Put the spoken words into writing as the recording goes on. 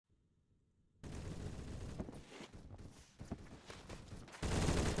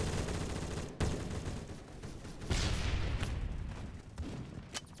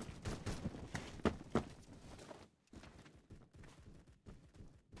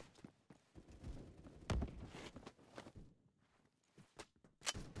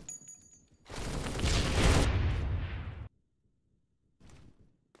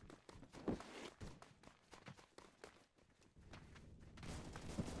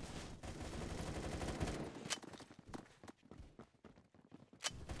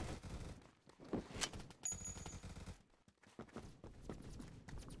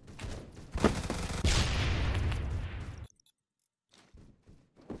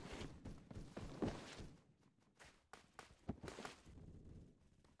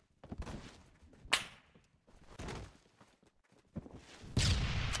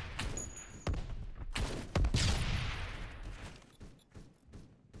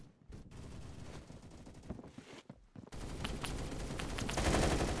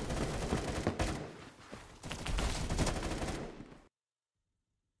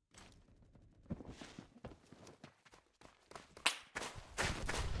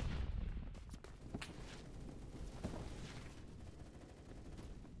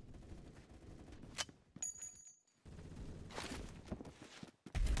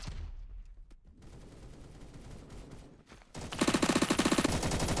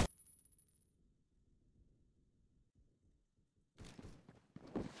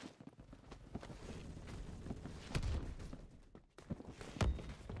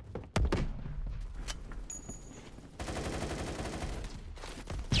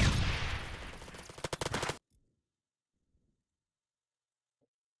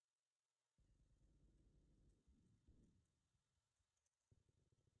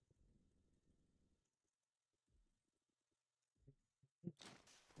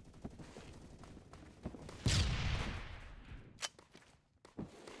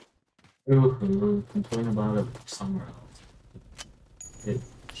Ooh, complain about it somewhere else. It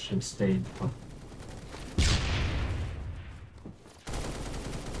should stay put.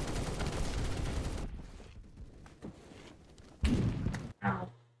 Ow.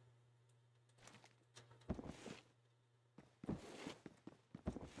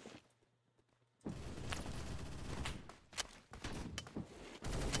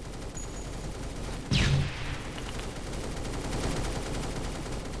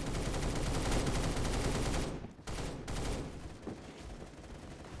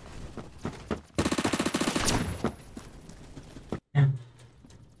 Yeah.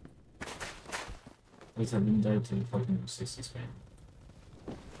 At least I didn't die to fucking 60 spam.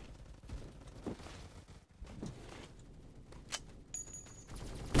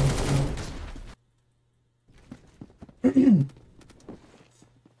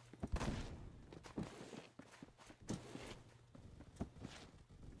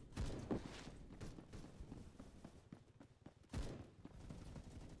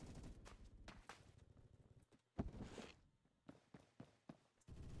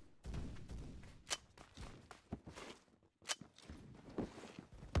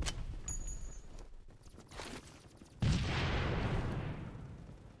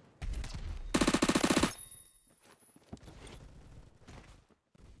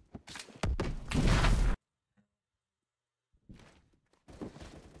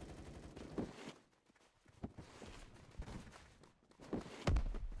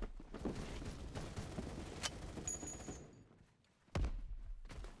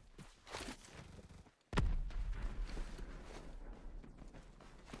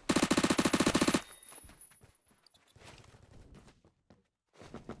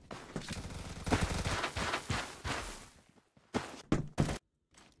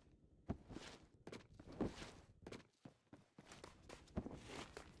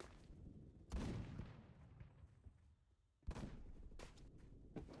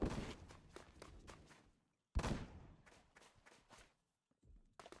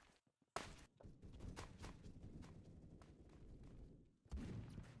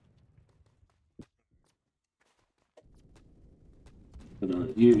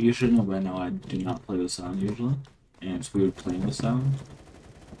 But you should know by now I do not play with sound usually, and it's weird playing with sound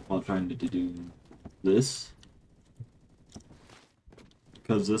while trying to do this,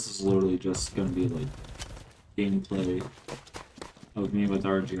 because this is literally just gonna be like gameplay of me with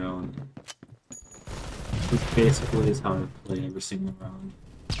RGO, and this basically is how I play every single round.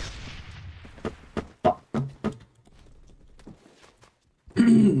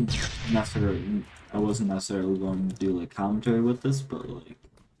 Necessarily, I wasn't necessarily going to do like commentary with this, but like,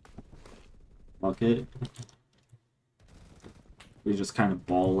 fuck it. We just kind of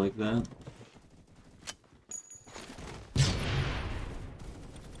ball like that.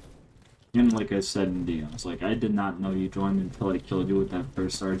 And like I said in DMs, like I did not know you joined until I killed you with that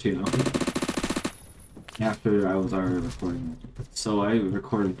first RGO. After I was already recording it. So I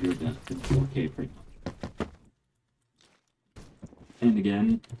recorded your death in 4K pretty much. And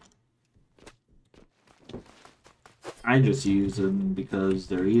again, I just use them because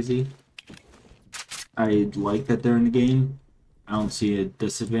they're easy. I like that they're in the game. I don't see a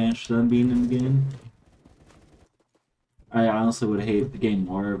disadvantage to them being in the game. I honestly would hate the game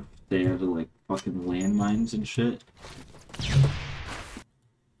more if they had like fucking landmines and shit.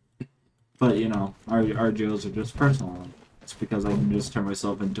 But you know, RGOs are just personal. It's because I can just turn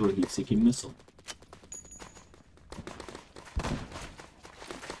myself into a heat-seeking missile.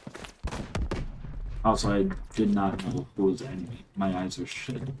 Also, I did not know who was the enemy. My eyes are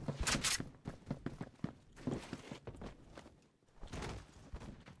shit.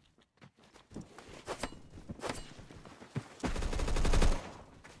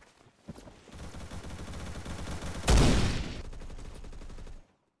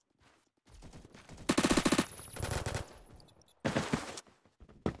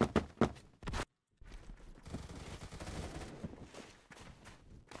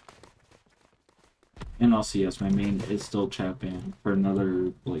 And also, yes, my main is still chat banned for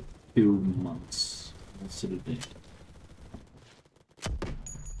another, like, 2 months. Most of the day.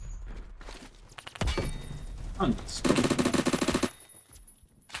 Oh, nice.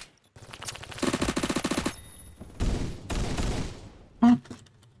 Huh.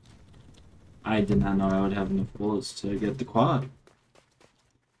 I did not know I would have enough bullets to get the quad.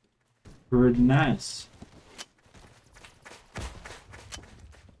 Pretty nice.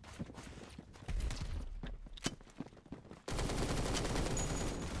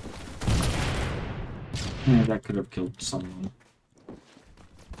 Yeah, that could have killed someone.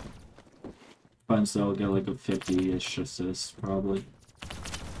 But instead I'll get like a 50-ish assist, probably.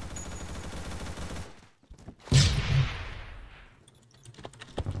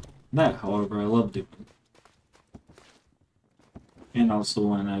 That, however, I love doing. And also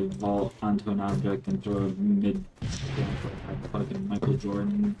when I vault onto an object and throw a mid like fucking Michael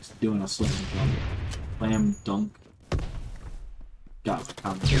Jordan doing a slam dunk. Slam dunk. God, my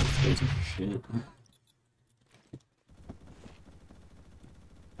commentary is shit.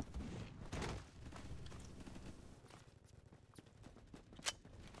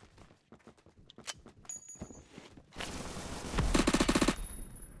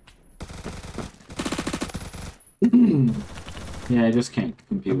 Yeah, I just can't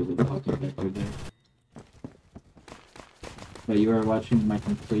compete with the fucking vector there. But you are watching my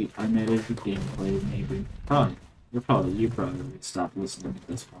complete unedited gameplay, maybe. Probably. You probably would stop listening at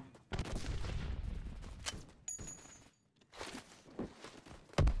this point.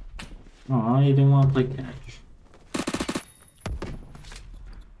 Aw, you didn't want to play catch.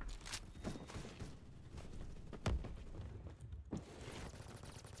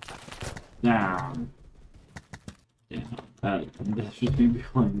 Nah. Damn, that's just me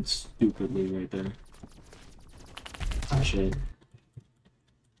playing stupidly right there. Ah, shit.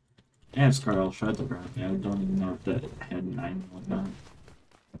 And Scarl shut the ground. Yeah, I don't even know if that had 9 or not.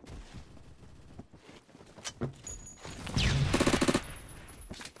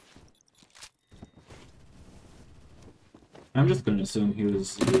 I'm just gonna assume he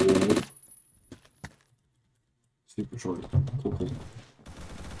was super short. Cool, cool.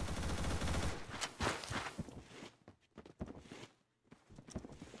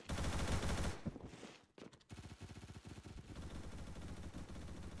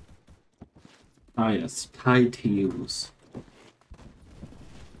 Ah yes, Thai Teals.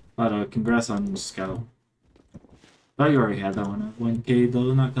 But congrats on Scout. Thought you already had that one at 1K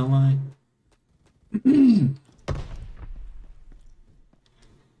though, not gonna lie.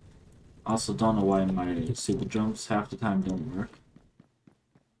 Also don't know why my super jumps half the time don't work.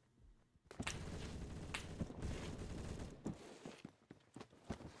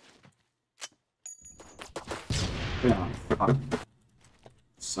 Yeah, fuck.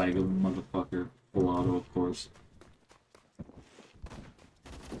 Psycho motherfucker. Full auto, of course.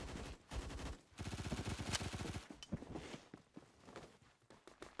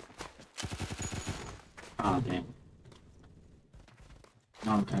 Ah, damn.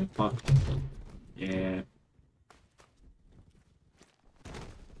 Now I'm kinda fucked. Yeah.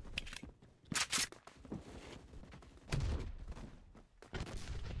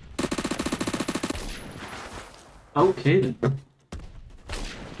 Okay then.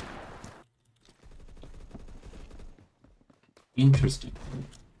 Interesting.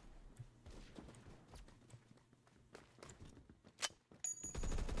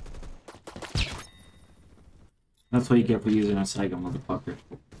 That's what you get for using a Psycho motherfucker.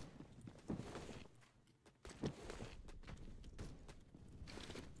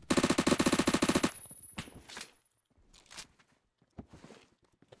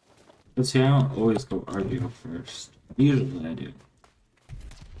 But see, I don't always go RGO first. Usually I do.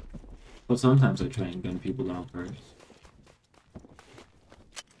 But sometimes I try and gun people down first.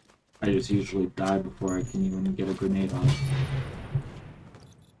 I just usually die before I can even get a grenade off.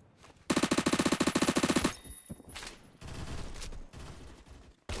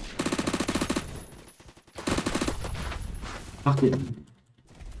 Fuck it.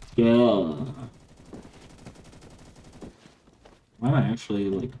 Yeah. Why am I actually,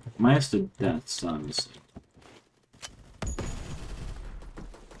 like, minus the deaths, obviously.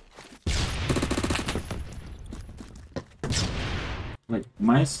 Like,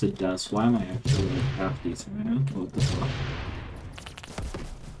 minus the deaths, why am I actually, like, half decent right now? What the fuck?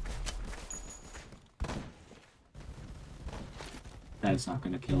 That's not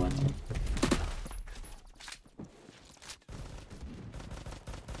gonna kill anyone.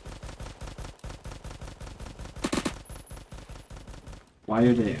 Why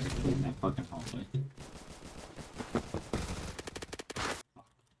are they actually in that fucking hallway?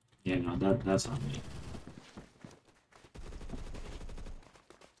 Yeah, no, that's on me.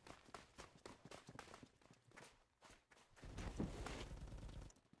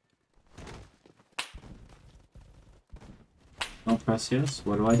 Oh, press yes?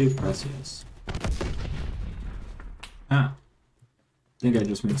 What do I do? Press yes. Ah. I think I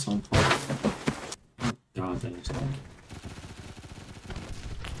just made some fault. Oh, God, that was hard.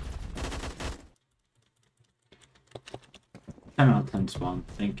 10 out of 10 spawn.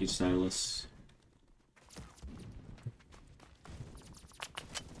 Thank you, Silas.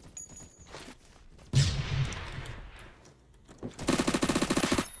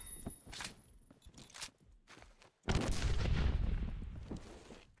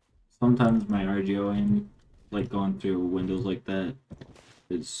 Sometimes my RGO aim, like going through windows like that,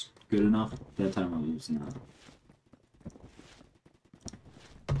 is good enough. That time I was not.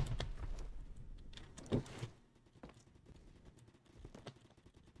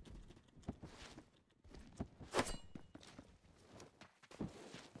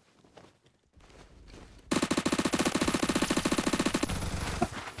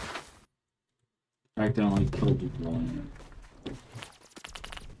 I accidentally killed people in it.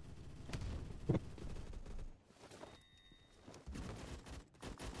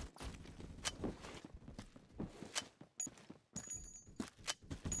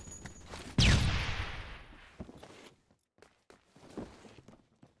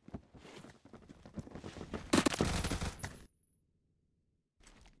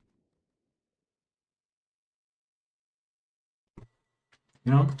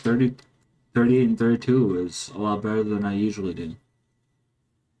 You know, 38 and 32 is a lot better than I usually do.